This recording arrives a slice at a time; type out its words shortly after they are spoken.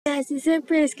guys, it's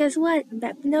Empress. Guess what? I'm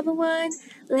back with another one.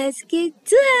 Let's get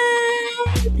to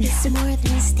it. It's more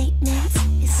than a statement,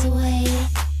 it's a way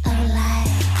of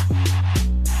life.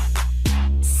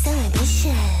 So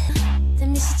ambitious. The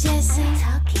Mr. Jackson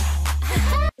talking.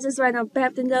 Just right now,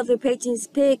 back with another Patron's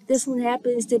pick. This one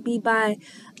happens to be by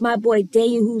my boy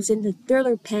Daniel, who's in the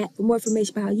Thriller Pack. For more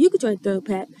information about how you can join the Thriller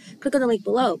Pack, click on the link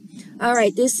below.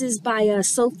 Alright, this is by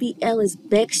Sophie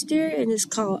Ellis-Bextor, and it's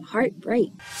called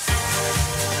Heartbreak.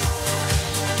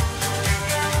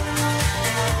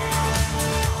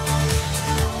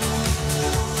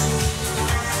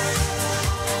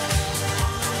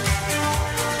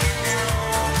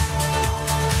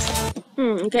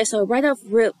 Okay, so right off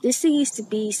rip, this seems to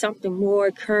be something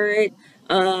more current,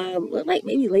 like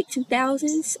maybe late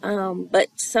 2000s. But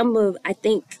some of, I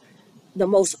think, the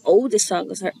most oldest song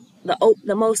of her,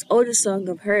 the most oldest song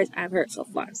of hers I've heard so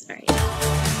far. All right.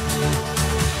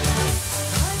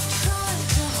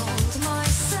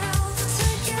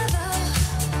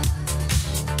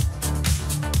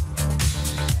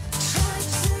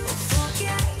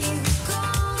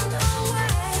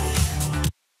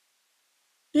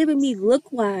 Giving me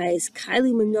look-wise,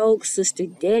 Kylie Minogue's sister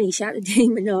Danny. Shout out to Danny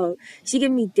Minogue. She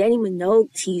giving me Danny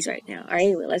Minogue tease right now. All right,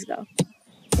 anyway, let's go.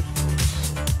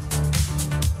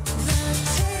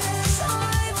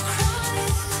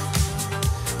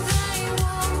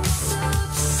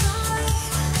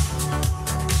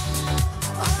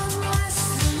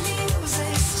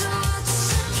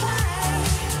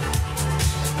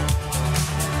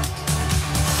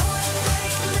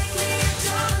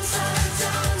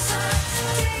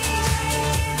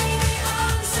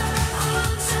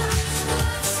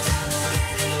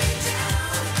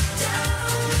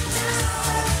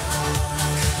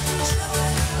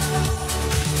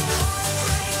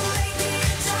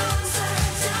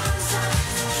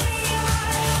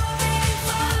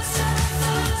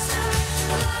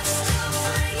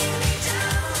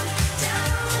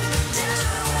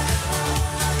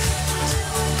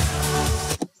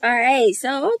 Alright,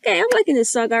 so okay, I'm liking this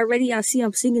song already. I see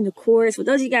I'm singing the chorus. For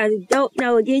those of you guys who don't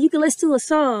know, again, you can listen to a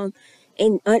song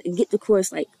and get the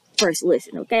chorus like first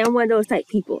listen, okay? I'm one of those type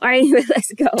people. Alright, anyway,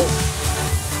 let's go.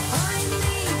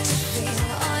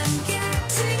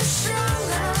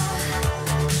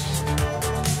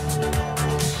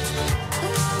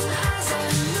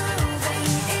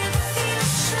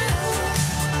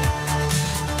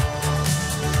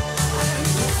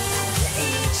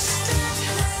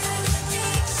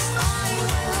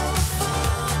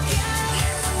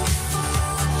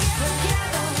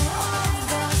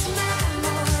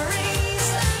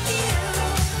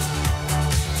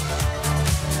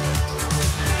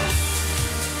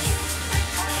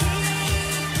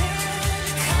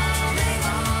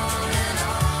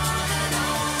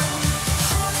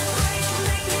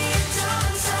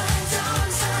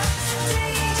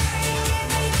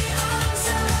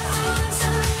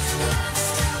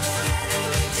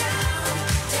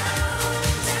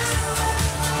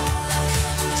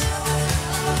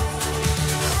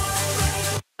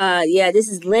 Yeah, this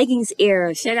is leggings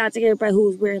era. Shout out to everybody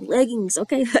who's wearing leggings.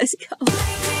 Okay, let's go.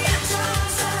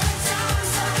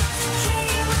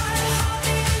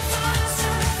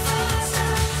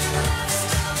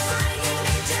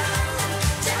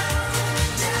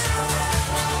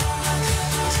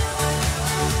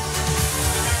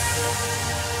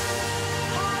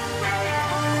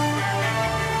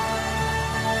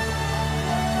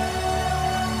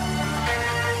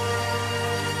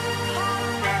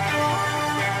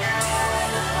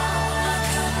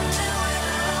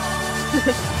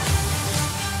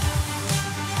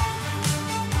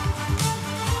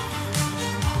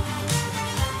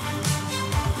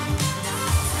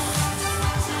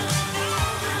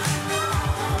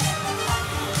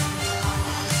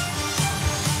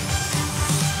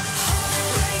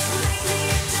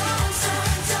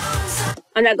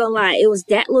 I'm not gonna lie, it was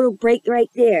that little break right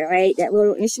there, right? That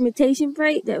little instrumentation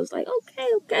break that was like, okay,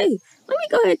 let me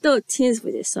go ahead and throw a 10s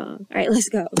for this song. All right, let's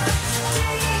go.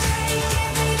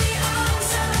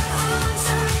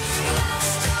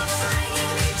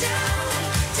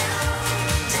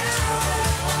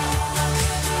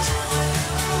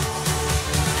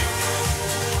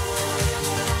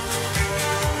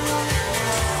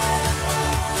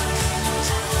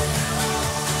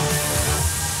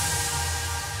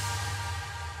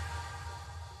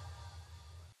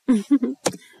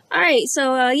 Alright,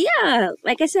 so yeah,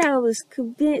 like I said, I was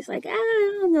convinced, like, I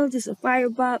don't know, just a fire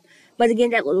bop. But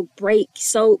again, that little break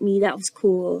sold me. That was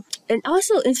cool. And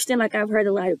also interesting, like I've heard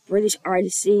a lot of British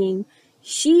artists sing.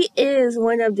 She is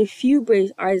one of the few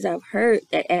British artists I've heard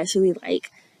that actually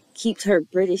like keeps her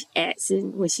British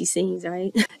accent when she sings,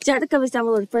 right? Drop the comments down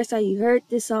below the first time you heard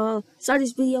this song, saw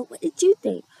this video, what did you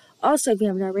think? Also, if you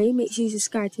haven't already, make sure you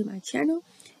subscribe to my channel.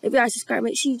 If you are subscribed,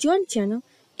 make sure you join the channel.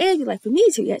 And if you'd like for me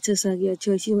to react to a song of your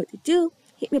choice, you know what to do.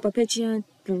 Hit me up on Patreon.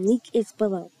 The link is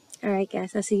below. Alright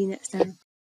guys, I'll see you next time.